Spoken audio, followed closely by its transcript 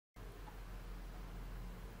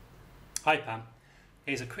Hi Pam,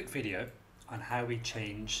 here's a quick video on how we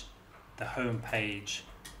change the home page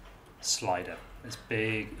slider. This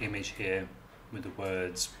big image here with the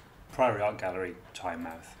words Priority Art Gallery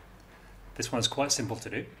Timemouth. This one's quite simple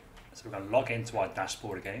to do, so we're going to log into our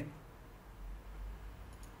dashboard again.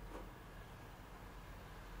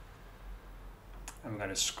 And we're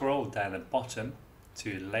going to scroll down the bottom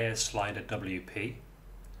to layerslider WP.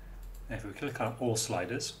 And if we click on all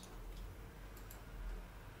sliders,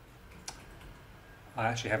 I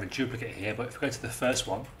actually have a duplicate here, but if we go to the first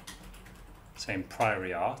one, saying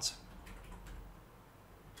Priority Art,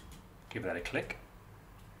 give that a click,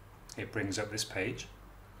 it brings up this page.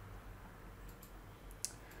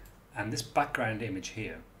 And this background image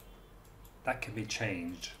here, that can be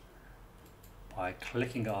changed by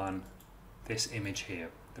clicking on this image here,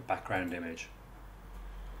 the background image.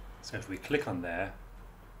 So if we click on there,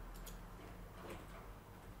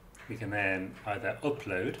 we can then either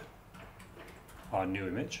upload our new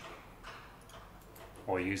image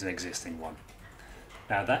or use an existing one.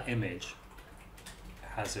 Now that image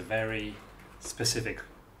has a very specific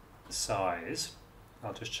size.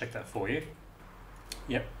 I'll just check that for you.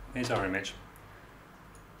 Yep, here's our image.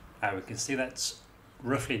 Now we can see that's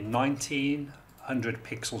roughly 1900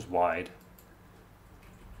 pixels wide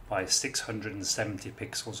by 670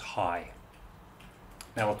 pixels high.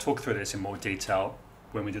 Now I'll talk through this in more detail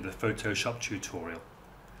when we do the Photoshop tutorial.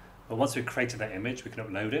 But once we've created that image, we can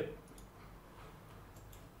upload it.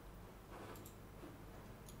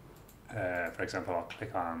 For example, I'll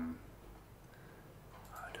click on,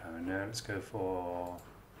 I don't know, let's go for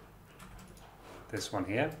this one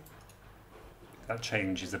here. That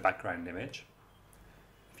changes the background image.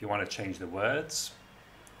 If you want to change the words,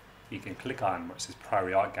 you can click on what says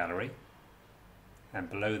Priority Art Gallery, and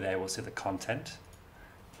below there we'll see the content.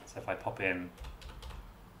 So if I pop in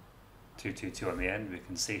 222 on the end, we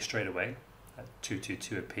can see straight away that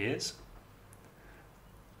 222 appears.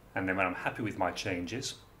 And then when I'm happy with my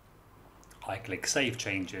changes, I click Save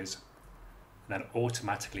Changes, and that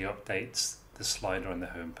automatically updates the slider on the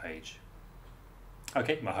home page.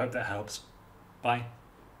 Okay, I hope that helps. Bye.